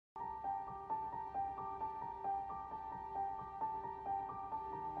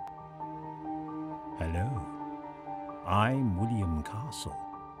Hello, I'm William Castle,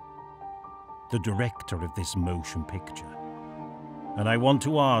 the director of this motion picture, and I want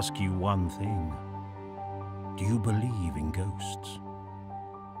to ask you one thing. Do you believe in ghosts?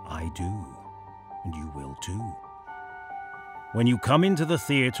 I do, and you will too. When you come into the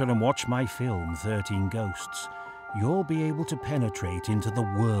theatre and watch my film, 13 Ghosts, you'll be able to penetrate into the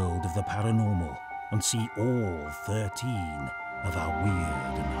world of the paranormal and see all 13 of our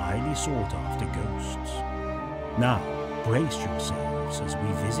weird and highly sought-after ghosts. Now, brace yourselves as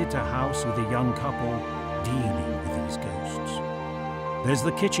we visit a house with a young couple dealing with these ghosts. There's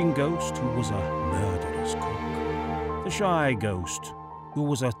the kitchen ghost, who was a murderous cook, the shy ghost, who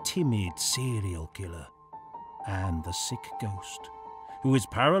was a timid serial killer, and the sick ghost, who is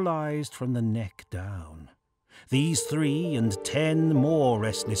paralyzed from the neck down. These 3 and 10 more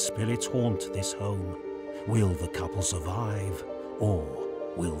restless spirits haunt this home. Will the couple survive, or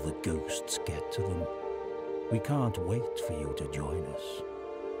will the ghosts get to them? We can't wait for you to join us.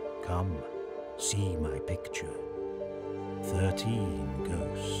 Come, see my picture, 13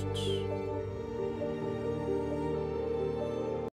 Ghosts.